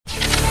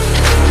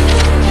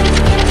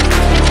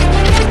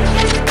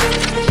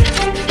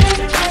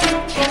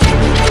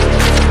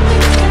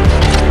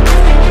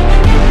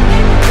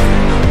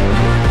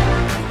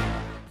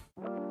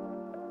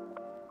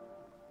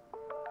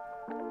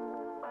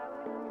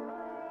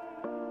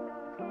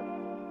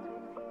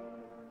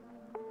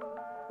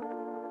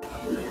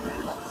What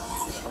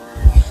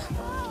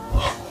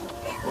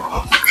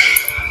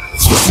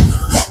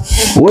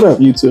up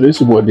YouTube, it's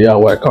your boy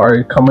DIY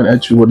Kari coming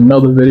at you with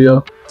another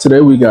video.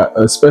 Today we got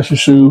a special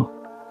shoe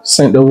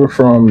sent over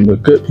from the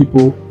good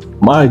people,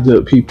 my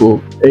good people,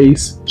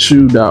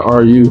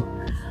 aceshoe.ru,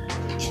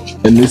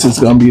 and this is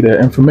going to be the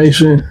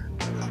information.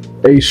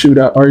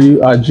 aceshoe.ru,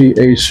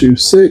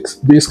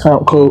 IGAShoe6,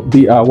 discount code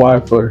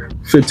DIY for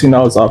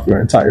 $15 off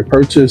your entire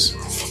purchase.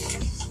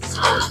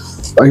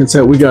 Like I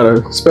said, we got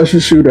a special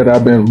shoe that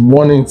I've been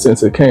wanting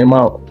since it came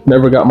out.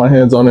 Never got my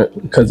hands on it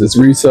because it's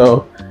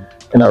resale,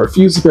 and I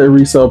refuse to pay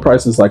resale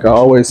prices. Like I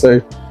always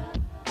say,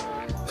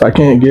 if I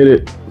can't get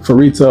it for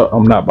retail,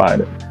 I'm not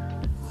buying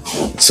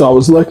it. So I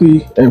was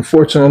lucky and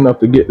fortunate enough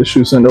to get the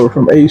shoe sent over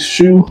from Ace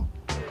Shoe.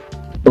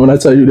 And when I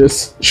tell you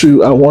this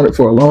shoe I wanted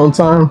for a long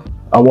time,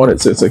 I wanted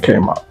since it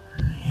came out,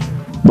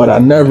 but I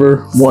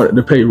never wanted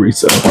to pay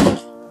resale.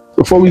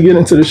 Before we get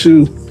into the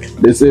shoe,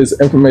 this is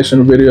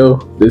informational video.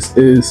 This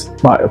is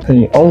my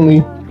opinion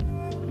only,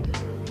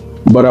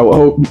 but I would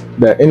hope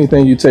that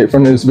anything you take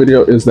from this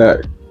video is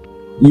that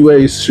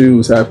UA's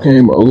shoes have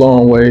came a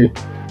long way.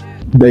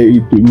 They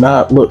do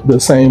not look the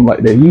same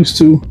like they used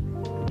to.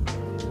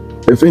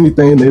 If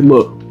anything, they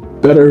look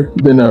better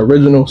than the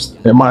originals,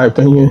 in my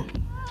opinion.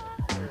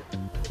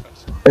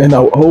 And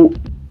I hope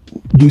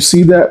you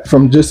see that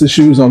from just the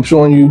shoes I'm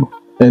showing you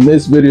in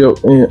this video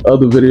and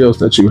other videos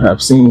that you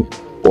have seen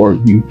or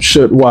you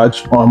should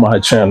watch on my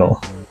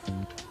channel.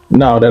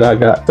 Now that I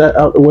got that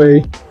out the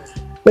way,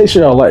 make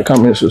sure y'all like,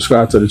 comment, and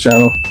subscribe to the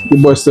channel.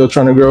 Your boy's still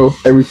trying to grow.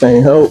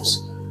 Everything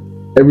helps.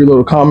 Every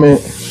little comment,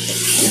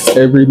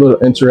 every little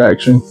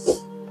interaction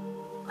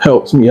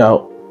helps me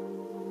out.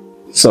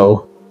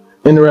 So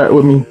interact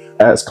with me,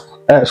 ask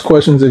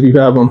questions if you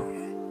have them.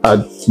 I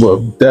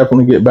will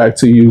definitely get back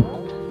to you.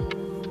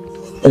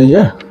 And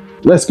yeah,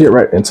 let's get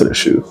right into the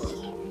shoe.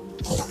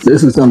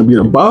 This is going to be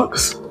the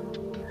box.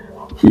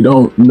 If you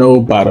don't know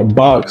by the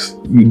box,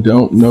 you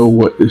don't know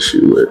what the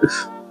shoe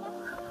is.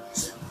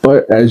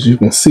 But as you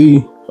can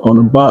see on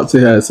the box,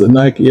 it has the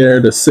Nike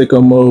Air, the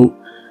sicko mode,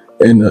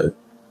 and the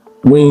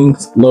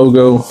Wings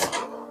logo.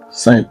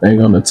 Same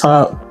thing on the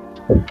top,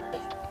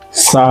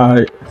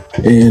 side,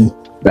 and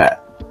back.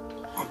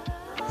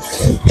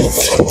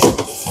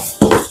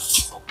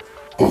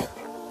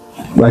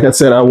 Like I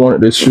said, I wanted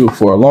this shoe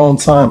for a long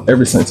time,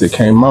 ever since it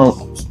came out.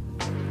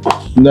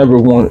 Never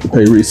wanted to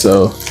pay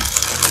resale,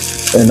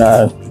 and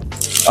I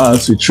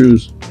honestly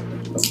choose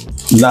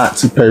not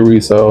to pay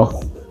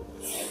resale,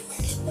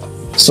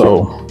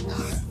 so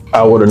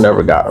I would have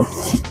never got them.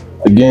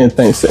 Again,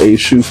 thanks to Ace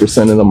Shoe for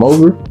sending them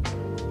over.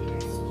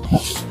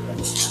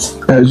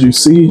 As you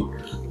see,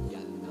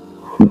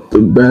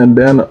 the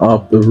bandana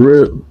off the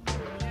rip,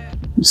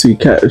 you see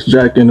Cactus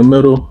Jack in the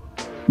middle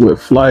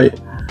with Flight.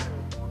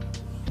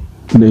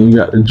 And then you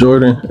got the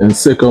Jordan and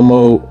sicko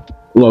mode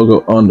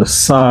logo on the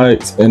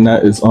sides, and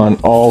that is on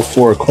all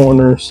four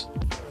corners.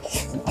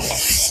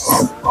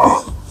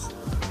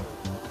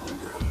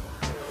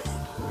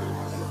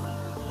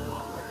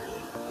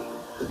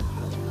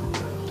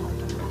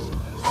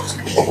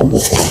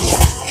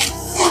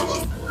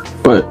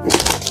 But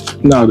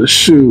now the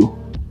shoe,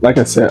 like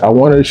I said, I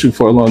wanted a shoe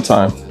for a long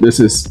time. This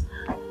is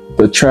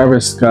the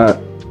Travisscott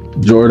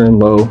Jordan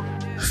Low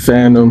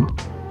Phantom.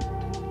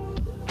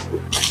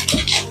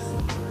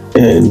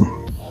 And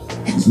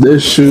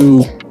this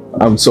shoe,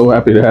 I'm so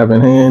happy to have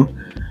in hand.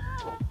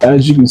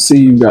 As you can see,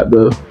 you got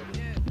the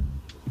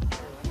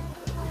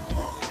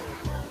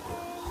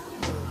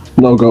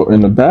logo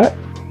in the back.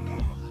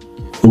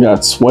 You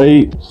got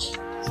suede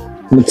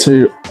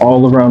material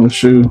all around the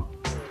shoe,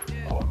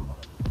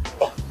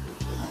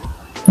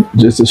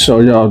 just to show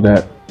y'all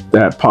that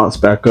that pops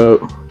back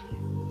up.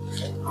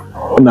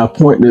 And I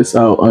point this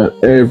out on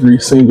every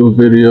single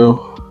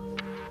video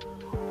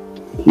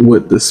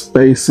with the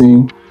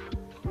spacing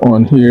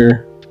on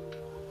here.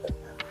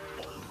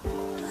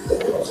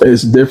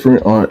 It's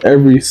different on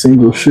every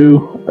single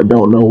shoe. I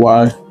don't know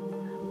why,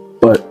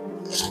 but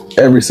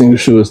every single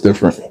shoe is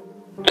different.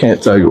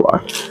 Can't tell you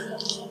why.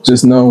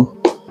 Just know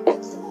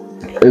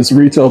it's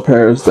retail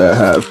pairs that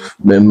have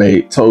been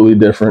made totally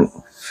different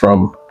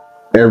from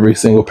every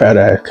single pair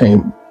that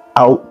came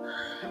out.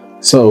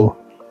 So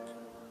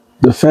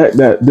the fact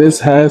that this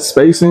has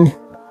spacing,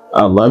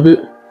 I love it,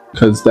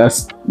 because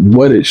that's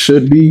what it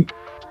should be,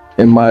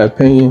 in my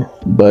opinion.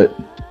 But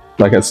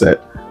like I said,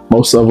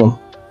 most of them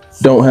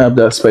don't have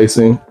that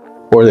spacing,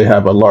 or they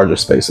have a larger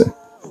spacing.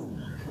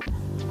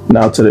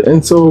 Now to the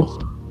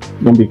insole,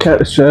 gonna be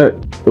Cactus Jack,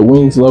 the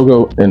Wings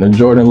logo, and the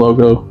Jordan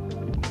logo.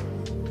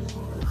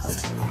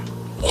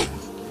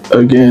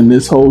 Again,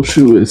 this whole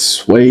shoe is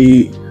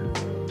suede.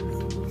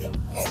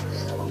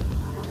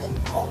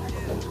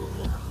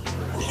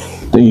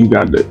 Then you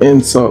got the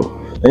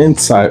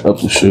inside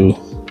of the shoe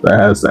that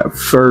has that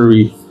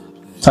furry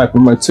type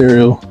of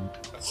material.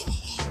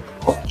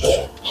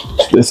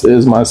 This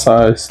is my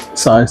size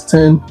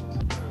 10.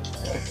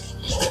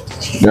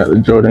 Got the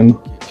Jordan,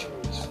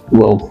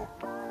 well,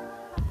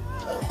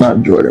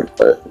 not Jordan,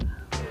 but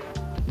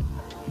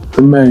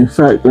the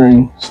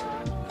manufacturing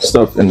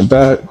stuff in the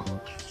back.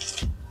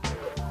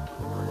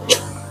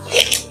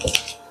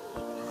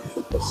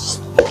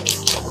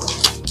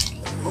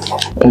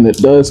 And it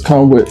does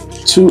come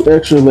with 2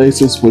 extra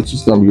laces, which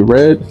is going to be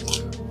red,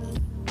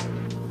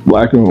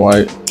 black, and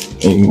white.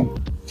 And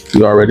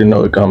you already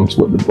know it comes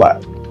with the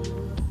black,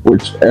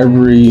 which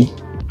the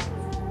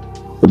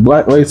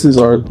black laces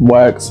are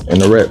wax and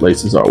the red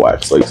laces are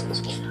wax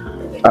laces.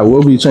 I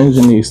will be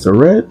changing these to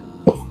red.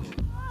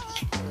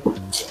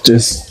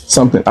 Just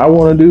something I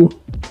want to do.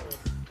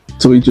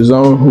 To each his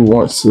own. Who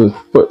wants to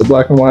put the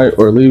black and white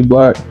or leave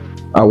black,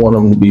 I want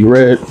them to be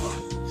red.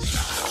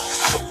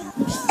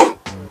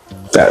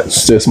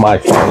 That's just my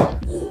thing.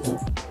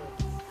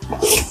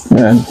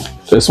 And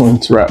this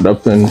one's wrapped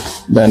up in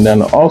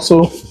bandana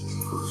also.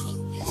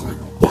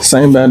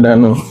 Same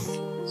bandana,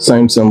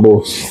 same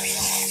symbols,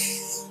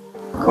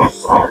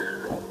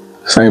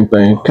 same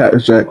thing.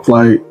 Cactus Jack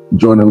Flight,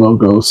 Jordan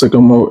logo,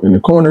 sycamore in the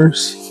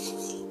corners.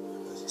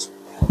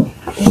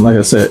 And like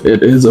I said,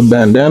 it is a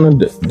bandana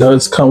that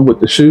does come with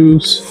the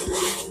shoes.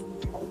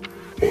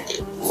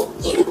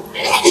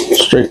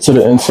 Straight to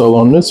the insole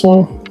on this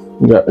one.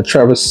 We got the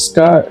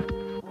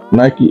Travisscott,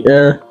 Nike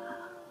Air,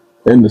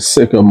 and the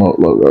sycamore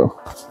logo.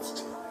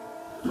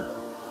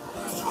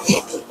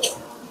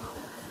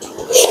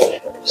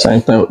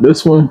 Same thing with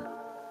this one.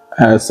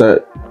 Has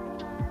that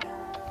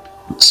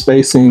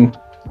spacing,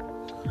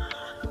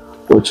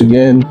 which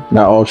again,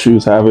 not all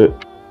shoes have it.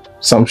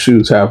 Some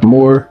shoes have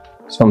more,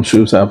 some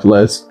shoes have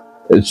less.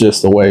 It's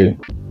just the way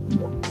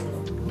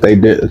they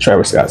did the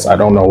Travisscott. I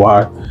don't know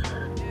why.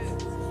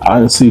 I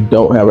honestly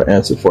don't have an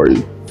answer for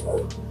you.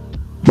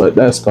 But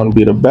that's going to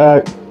be the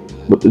back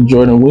with the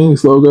Jordan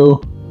Wings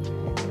logo.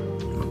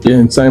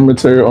 Again, same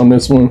material on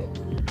this one.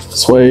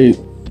 Suede.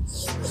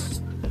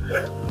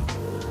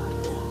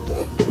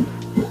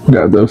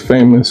 Got the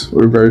famous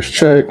reverse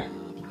check.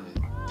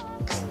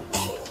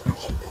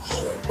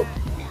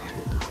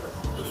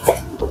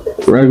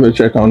 Regular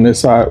check on this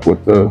side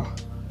with the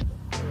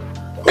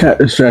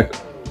Cactus Jack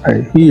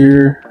right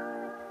here.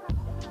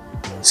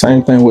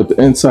 Same thing with the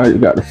inside. You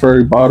got the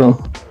furry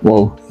bottom.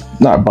 Well,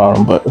 not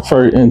bottom, but the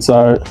furry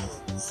inside.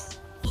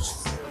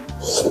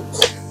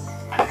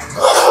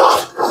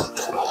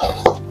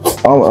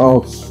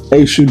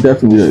 A shoe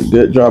definitely did a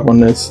good job on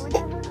this.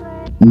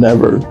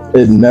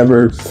 It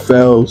never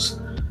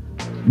fails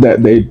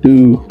that they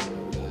do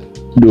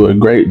a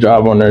great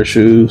job on their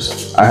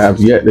shoes. I have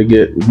yet to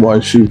get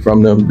one shoe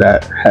from them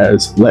that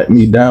has let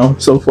me down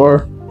so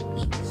far.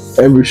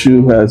 Every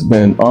shoe has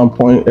been on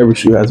point. Every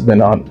shoe has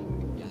been on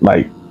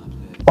the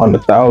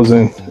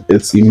 1,000.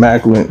 It's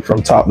immaculate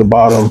from top to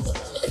bottom.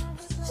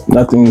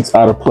 Nothing's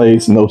out of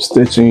place. No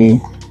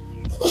stitching.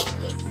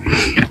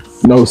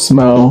 No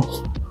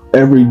smell.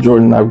 Every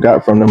Jordan I've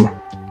got from them,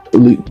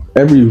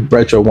 every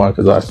retro one,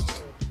 because I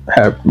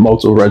have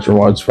multiple retro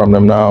ones from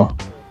them now,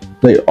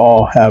 they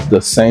all have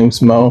the same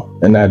smell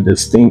and that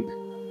distinct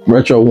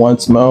retro one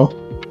smell.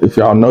 If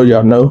y'all know,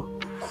 y'all know.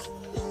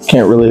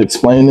 Can't really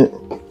explain it,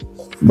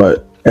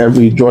 but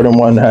every Jordan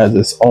one has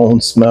its own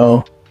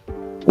smell,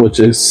 which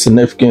is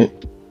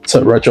significant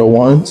to retro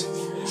ones.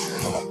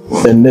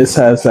 And this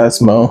has that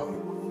smell.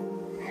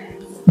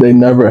 They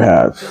never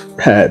have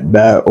had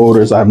bad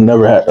odors. I've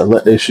never had to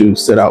let their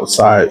shoes sit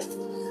outside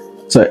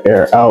to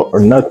air out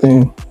or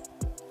nothing.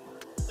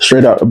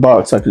 Straight out the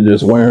box, I could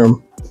just wear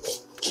them,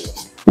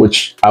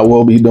 which I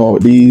will be doing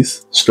with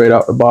these straight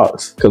out the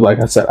box. Because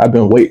like I said, I've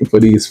been waiting for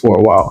these for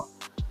a while.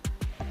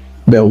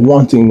 Been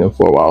wanting them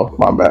for a while,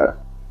 my bad.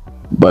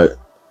 But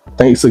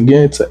thanks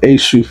again to A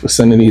Shoe for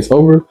sending these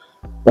over.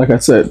 Like I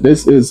said,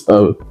 this is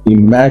a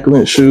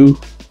immaculate shoe.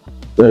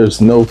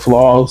 There's no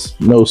flaws,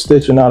 no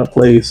stitching out of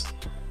place,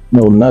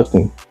 no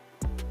nothing.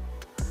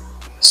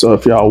 So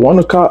if y'all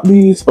want to cop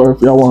these, or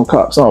if y'all want to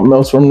cop something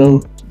else from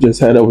them, just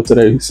head over to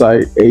their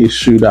site,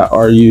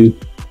 ashoe.ru,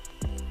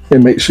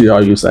 and make sure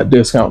y'all use that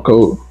discount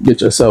code.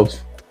 Get yourself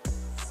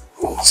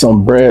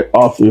some bread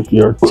off of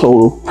your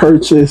total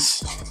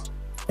purchase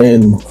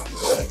and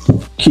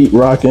keep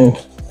rocking.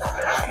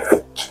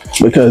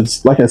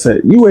 Because like I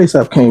said, UAs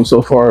have came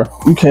so far,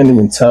 you can't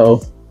even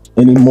tell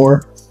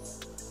anymore.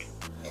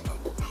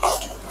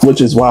 Which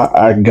is why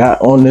I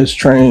got on this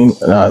train,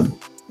 and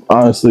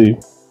honestly,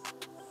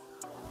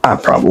 I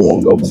probably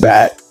won't go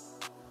back,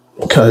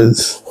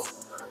 because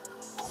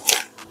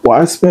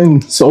why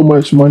spend so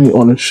much money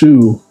on a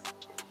shoe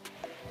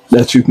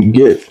that you can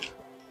get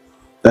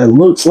that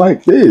looks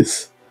like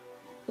this?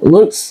 It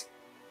looks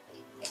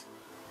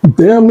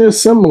damn near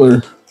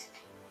similar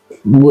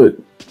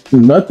with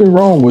nothing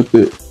wrong with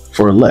it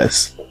for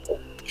less.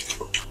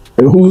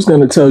 And who's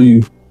going to tell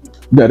you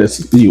that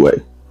it's UA?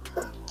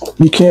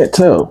 You can't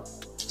tell.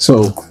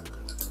 So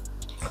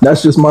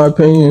that's just my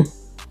opinion.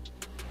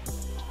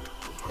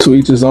 To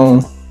each his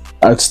own.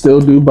 I still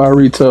do buy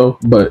retail,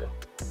 but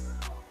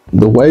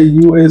the way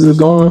UAs are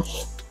going,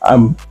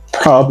 I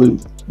probably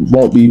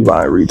won't be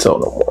buying retail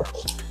no more.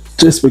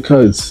 Just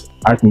because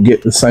I can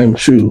get the same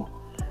shoe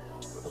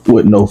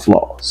with no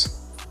flaws.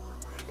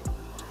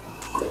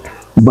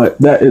 But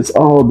that is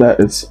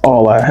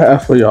all I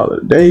have for y'all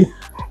today.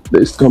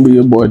 It's gonna be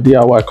your boy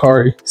DIY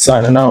Kari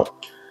signing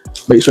out.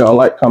 Make sure y'all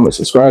like, comment,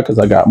 subscribe, because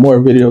I got more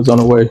videos on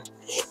the way.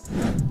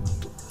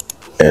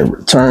 And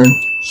return,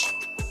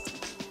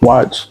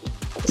 watch,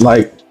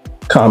 like,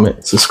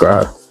 comment,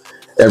 subscribe.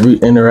 Every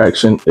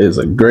interaction is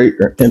a great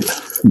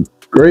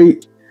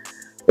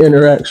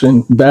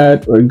interaction,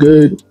 bad or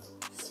good.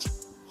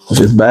 If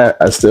it's bad,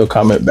 I still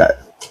comment back.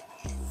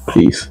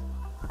 Peace.